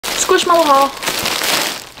Squishmallow haul.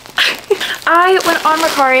 I went on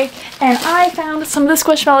Mercari and I found some of the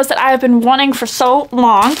Squishmallows that I have been wanting for so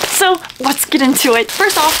long. So let's get into it.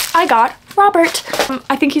 First off, I got Robert.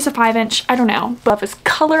 I think he's a 5-inch. I don't know. I love his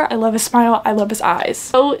color. I love his smile. I love his eyes.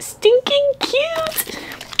 So stinking cute.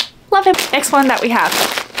 Love him. Next one that we have.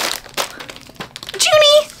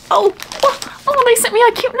 Junie. Oh, they sent me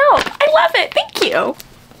a cute note. I love it. Thank you.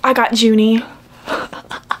 I got Junie.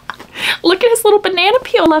 Look at his little banana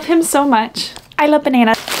peel. Love him so much. I love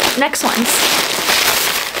bananas. Next ones.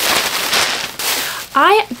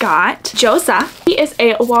 I got Josa. He is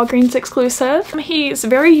a Walgreens exclusive. He's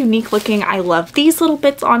very unique looking. I love these little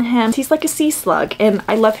bits on him. He's like a sea slug and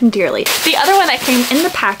I love him dearly. The other one that came in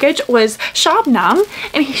the package was Shabnam,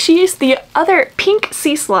 and she is the other pink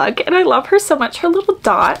sea slug and I love her so much. Her little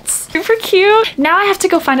dots. Super cute. Now I have to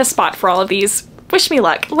go find a spot for all of these. Wish me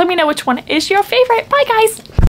luck. Let me know which one is your favorite. Bye guys.